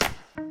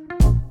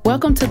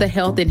Welcome to the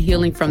Health and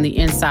Healing from the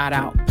Inside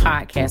Out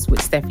podcast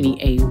with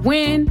Stephanie A.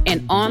 Wynn,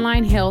 an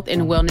online health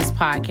and wellness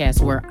podcast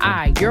where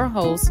I, your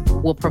host,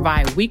 will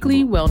provide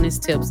weekly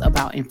wellness tips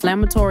about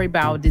inflammatory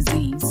bowel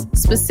disease,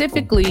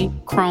 specifically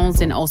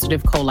Crohn's and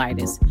ulcerative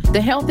colitis.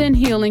 The Health and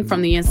Healing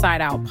from the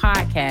Inside Out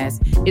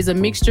podcast is a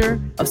mixture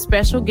of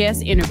special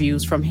guest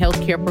interviews from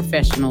healthcare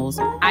professionals,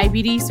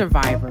 IBD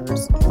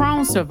survivors,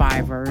 Crohn's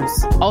survivors,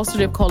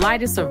 ulcerative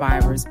colitis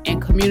survivors, and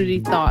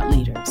community thought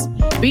leaders.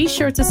 Be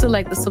sure to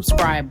select the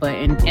subscribe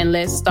button and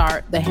let's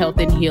start the health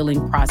and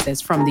healing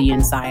process from the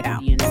inside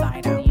out. We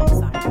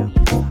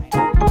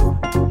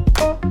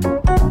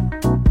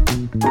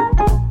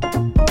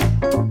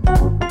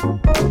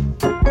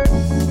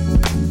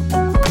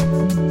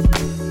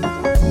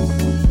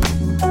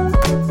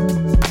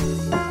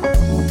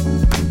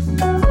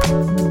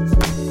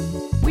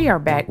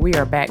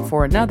are back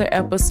for another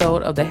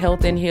episode of the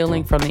Health and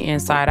Healing from the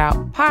Inside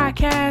Out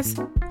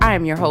podcast. I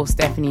am your host,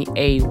 Stephanie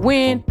A.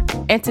 Wynn,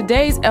 and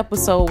today's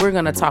episode, we're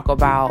going to talk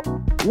about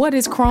what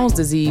is Crohn's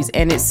disease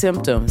and its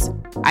symptoms.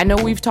 I know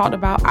we've talked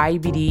about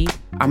IBD.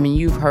 I mean,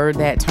 you've heard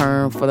that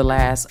term for the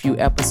last few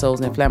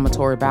episodes,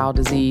 inflammatory bowel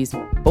disease,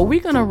 but we're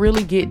going to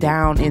really get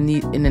down in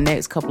the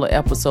next couple of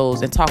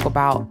episodes and talk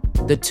about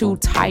the two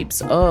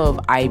types of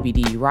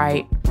IBD,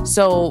 right?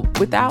 So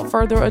without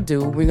further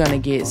ado, we're going to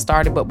get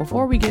started. But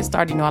before we get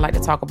started, I like to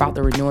talk about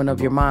the renewing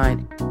of your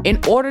mind. In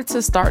order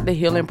to start the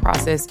healing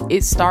process,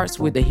 it starts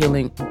with the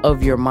healing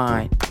of your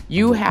mind.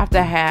 You have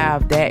to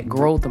have that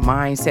growth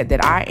mindset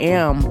that I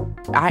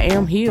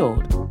am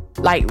healed.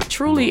 Like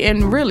truly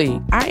and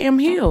really, I am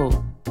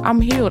healed.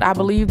 I'm healed. I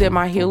believe that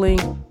my healing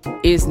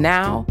is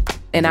now,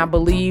 and I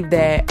believe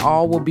that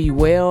all will be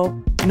well.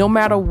 No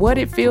matter what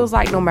it feels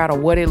like, no matter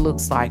what it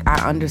looks like,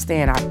 I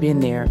understand. I've been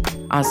there.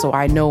 So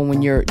I know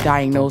when you're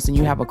diagnosed and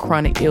you have a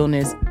chronic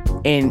illness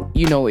and,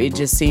 it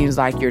just seems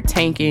like you're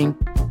tanking,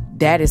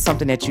 that is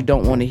something that you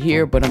don't want to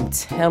hear. But I'm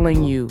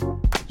telling you,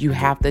 you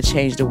have to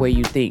change the way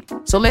you think.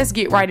 So let's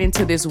get right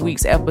into this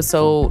week's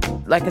episode.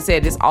 Like I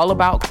said, it's all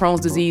about Crohn's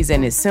disease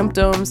and its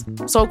symptoms.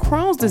 So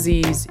Crohn's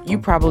disease, you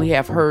probably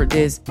have heard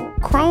this.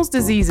 Crohn's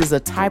disease is a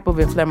type of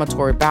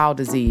inflammatory bowel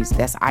disease,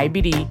 that's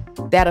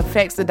IBD, that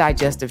affects the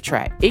digestive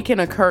tract. It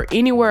can occur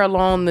anywhere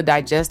along the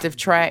digestive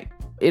tract.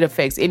 It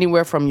affects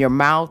anywhere from your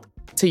mouth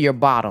to your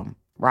bottom,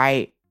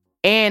 right?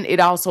 And it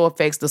also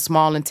affects the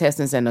small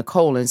intestines and the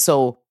colon.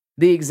 So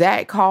the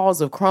exact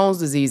cause of Crohn's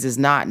disease is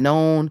not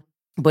known,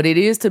 but it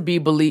is to be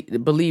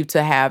believed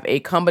to have a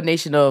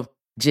combination of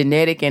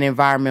genetic and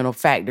environmental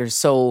factors.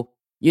 So,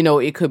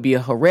 it could be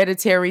a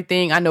hereditary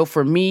thing. I know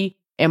for me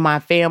and my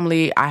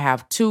family, I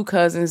have two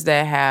cousins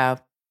that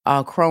have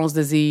Crohn's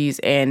disease,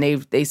 and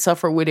they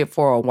suffer with it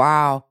for a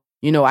while.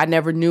 I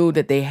never knew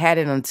that they had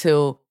it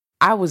until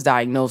I was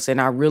diagnosed, and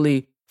I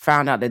really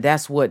found out that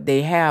that's what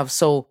they have.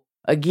 So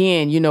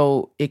again,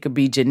 it could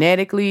be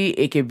genetically,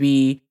 it could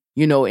be,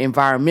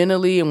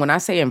 environmentally. And when I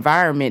say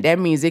environment, that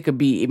means it could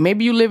be,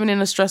 maybe you're living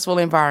in a stressful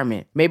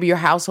environment. Maybe your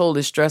household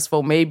is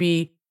stressful.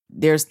 Maybe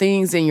there's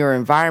things in your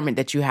environment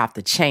that you have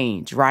to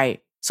change,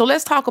 right? So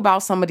let's talk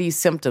about some of these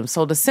symptoms.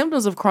 So the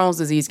symptoms of Crohn's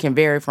disease can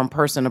vary from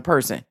person to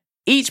person.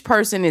 Each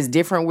person is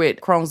different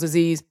with Crohn's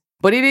disease,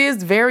 but it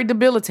is very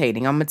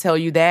debilitating. I'm going to tell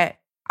you that.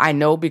 I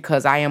know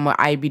because I am an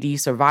IBD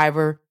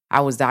survivor.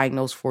 I was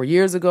diagnosed 4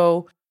 years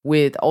ago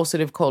with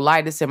ulcerative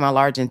colitis in my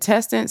large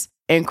intestines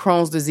and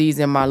Crohn's disease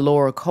in my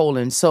lower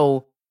colon.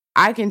 So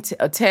I can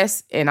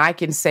attest and I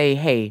can say,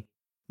 hey,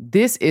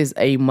 this is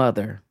a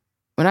mother.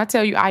 When I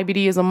tell you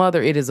IBD is a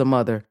mother, it is a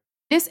mother.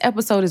 This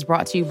episode is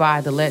brought to you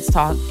by the Let's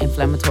Talk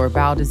Inflammatory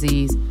Bowel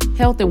Disease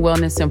Health and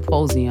Wellness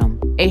Symposium,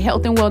 a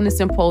health and wellness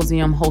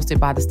symposium hosted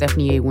by the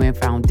Stephanie A. Wynn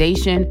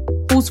Foundation,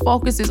 whose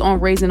focus is on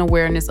raising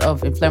awareness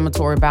of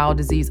inflammatory bowel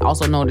disease,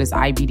 also known as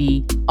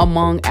IBD,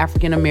 among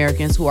African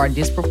Americans who are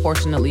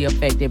disproportionately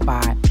affected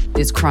by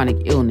this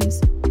chronic illness.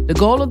 The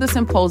goal of the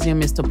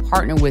symposium is to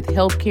partner with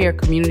healthcare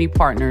community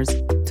partners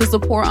to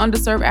support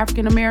underserved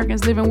African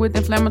Americans living with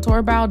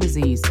inflammatory bowel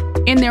disease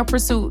in their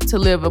pursuit to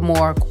live a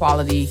more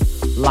quality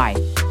life.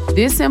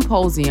 This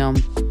symposium,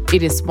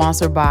 it is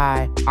sponsored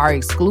by our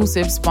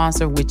exclusive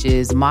sponsor, which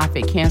is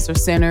Moffitt Cancer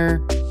Center,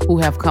 who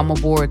have come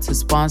aboard to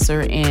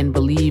sponsor and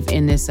believe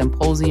in this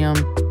symposium.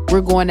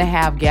 We're going to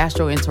have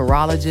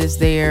gastroenterologists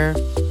there,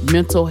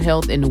 mental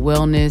health and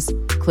wellness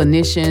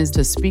clinicians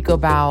to speak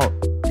about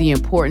the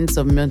importance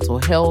of mental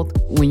health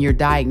when you're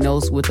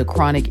diagnosed with a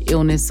chronic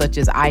illness such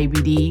as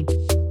IBD.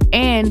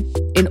 And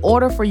in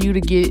order for you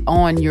to get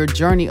on your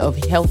journey of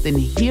health and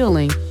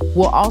healing,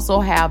 we'll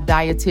also have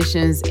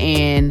dietitians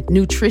and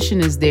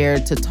nutritionists there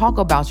to talk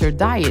about your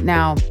diet.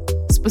 Now,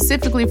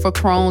 specifically for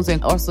Crohn's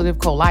and ulcerative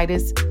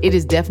colitis, it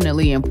is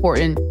definitely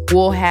important.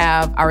 We'll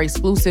have our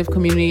exclusive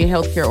community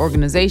healthcare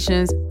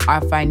organizations, our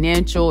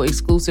financial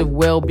exclusive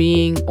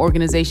well-being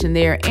organization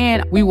there,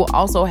 and we will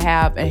also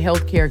have a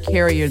healthcare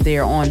carrier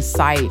there on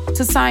site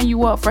to sign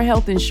you up for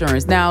health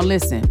insurance. Now,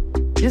 listen,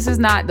 this is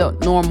not the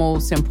normal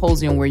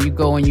symposium where you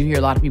go and you hear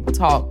a lot of people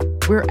talk.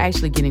 We're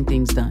actually getting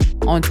things done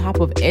on top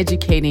of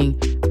educating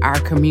our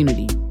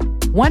community.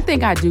 One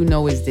thing I do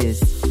know is this.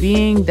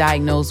 being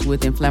diagnosed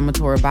with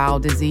inflammatory bowel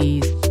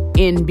disease,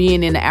 in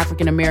being in the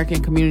African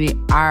American community,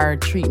 our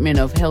treatment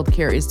of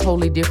healthcare is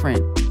totally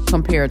different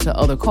compared to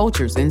other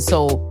cultures. And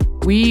so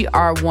we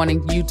are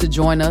wanting you to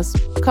join us.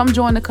 Come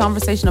join the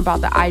conversation about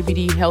the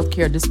IBD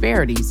healthcare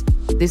disparities.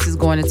 This is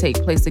going to take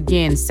place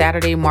again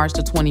Saturday, March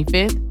the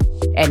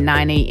 25th at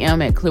 9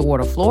 a.m. at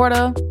Clearwater,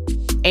 Florida.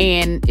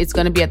 And it's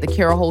going to be at the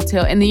Carroll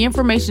Hotel. And the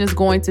information is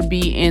going to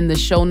be in the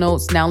show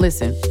notes. Now,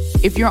 listen,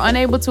 if you're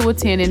unable to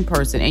attend in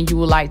person and you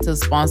would like to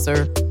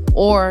sponsor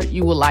or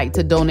you would like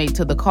to donate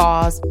to the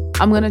cause,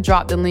 I'm going to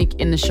drop the link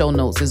in the show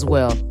notes as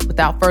well.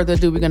 Without further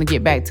ado, we're going to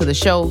get back to the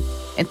show.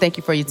 And thank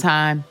you for your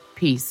time.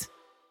 Peace.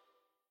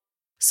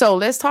 So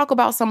let's talk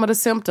about some of the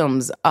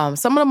symptoms.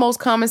 Some of the most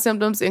common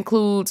symptoms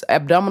include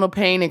abdominal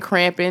pain and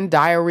cramping,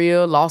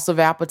 diarrhea, loss of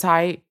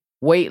appetite,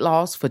 weight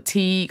loss,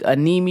 fatigue,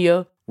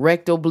 anemia,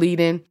 rectal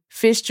bleeding,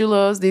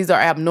 fistulas. These are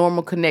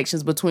abnormal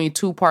connections between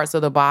two parts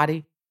of the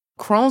body.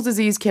 Crohn's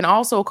disease can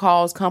also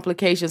cause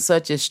complications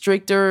such as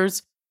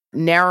strictures,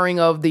 narrowing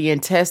of the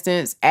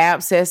intestines,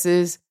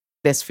 abscesses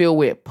that's filled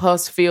with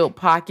pus-filled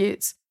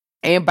pockets,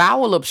 and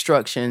bowel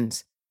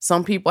obstructions.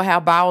 Some people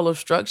have bowel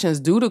obstructions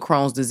due to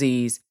Crohn's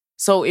disease.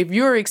 So if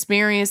you're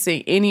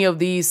experiencing any of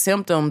these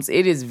symptoms,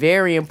 it is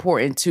very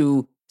important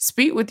to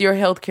speak with your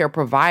healthcare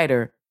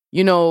provider.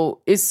 You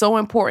know, it's so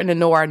important to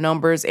know our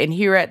numbers. And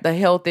here at the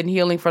Health and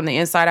Healing from the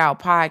Inside Out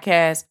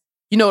podcast,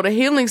 you know, the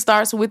healing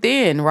starts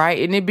within,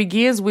 right? And it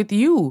begins with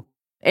you.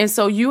 And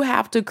so you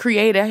have to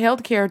create a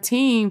healthcare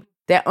team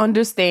that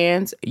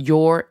understands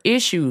your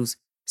issues.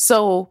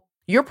 So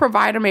your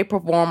provider may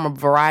perform a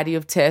variety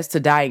of tests to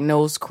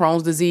diagnose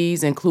Crohn's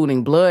disease,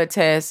 including blood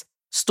tests,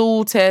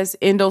 stool tests,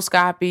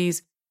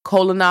 endoscopies,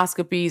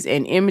 colonoscopies,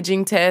 and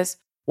imaging tests.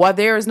 While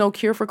there is no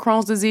cure for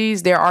Crohn's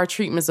disease, there are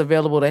treatments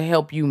available to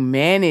help you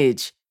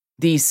manage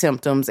these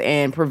symptoms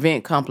and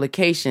prevent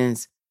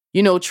complications.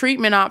 You know,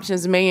 treatment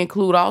options may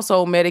include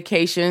also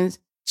medications,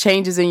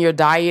 changes in your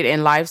diet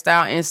and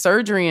lifestyle, and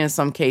surgery in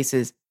some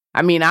cases.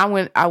 I mean, I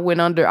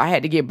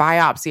had to get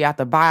biopsy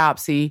after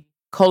biopsy,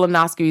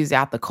 colonoscopies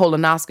after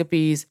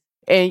colonoscopies.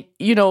 And,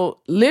 you know,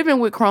 living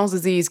with Crohn's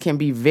disease can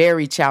be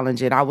very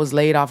challenging. I was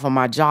laid off of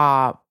my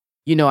job.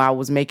 You know, I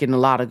was making a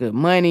lot of good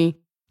money,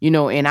 you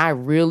know, and I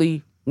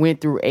really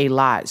went through a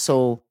lot.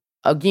 So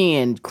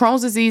again,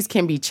 Crohn's disease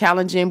can be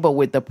challenging, but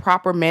with the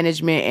proper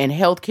management and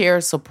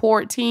healthcare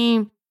support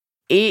team,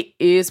 it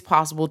is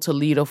possible to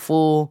lead a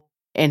full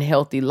and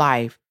healthy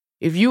life.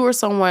 If you or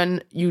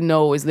someone you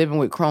know is living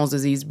with Crohn's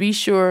disease, be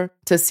sure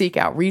to seek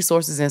out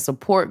resources and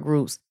support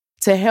groups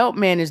to help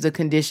manage the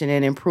condition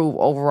and improve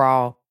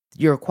overall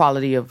your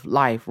quality of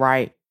life,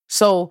 right?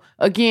 So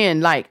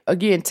again,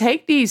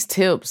 take these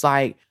tips.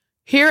 Like,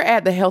 here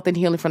at the Health and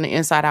Healing from the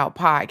Inside Out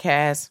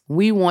podcast,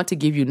 we want to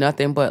give you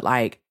nothing but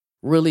like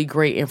really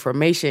great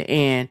information.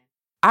 And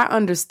I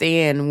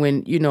understand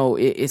when, you know,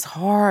 it's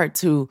hard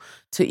to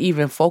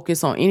even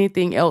focus on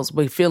anything else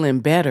but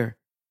feeling better.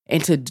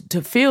 And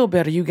to feel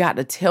better, you got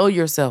to tell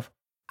yourself,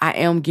 I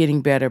am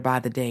getting better by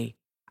the day.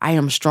 I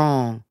am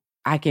strong.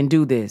 I can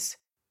do this.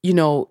 You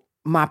know,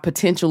 my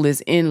potential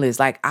is endless.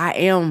 Like, I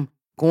am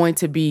going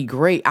to be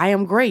great. I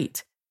am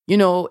great, you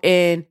know,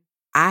 and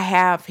I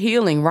have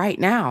healing right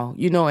now,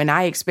 you know, and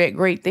I expect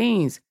great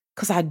things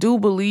because I do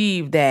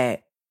believe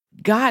that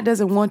God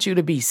doesn't want you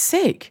to be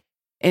sick.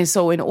 And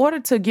so in order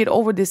to get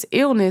over this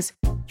illness,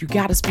 you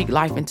got to speak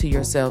life into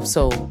yourself.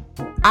 So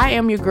I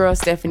am your girl,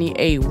 Stephanie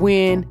A.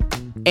 Wynn.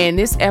 And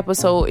this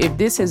episode, if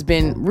this has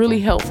been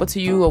really helpful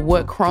to you of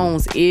what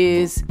Crohn's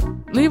is,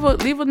 leave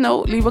a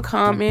note, leave a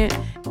comment.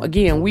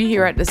 Again, we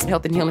here at this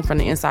Health and Healing from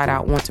the Inside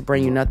Out want to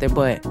bring you nothing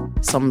but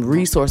some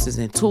resources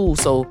and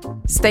tools. So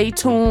stay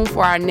tuned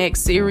for our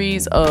next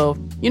series of,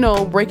 you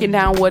know, breaking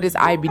down what is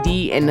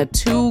IBD and the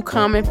two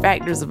common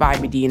factors of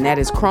IBD, and that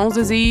is Crohn's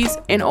disease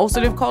and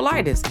ulcerative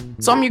colitis.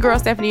 So I'm your girl,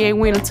 Stephanie A.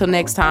 Wynn. Until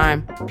next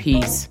time,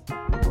 peace.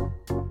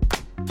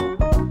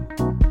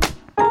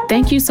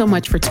 Thank you so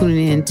much for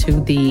tuning in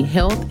to the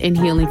Health and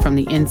Healing from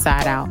the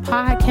Inside Out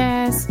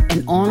podcast,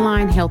 an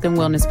online health and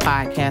wellness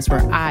podcast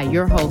where I,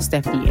 your host,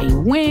 Stephanie A.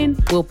 Wynn,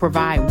 will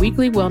provide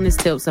weekly wellness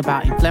tips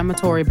about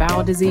inflammatory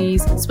bowel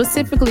disease,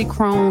 specifically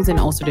Crohn's and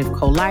ulcerative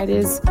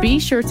colitis. Be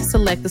sure to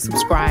select the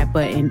subscribe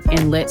button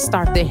and let's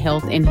start the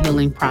health and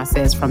healing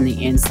process from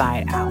the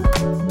inside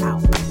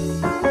out.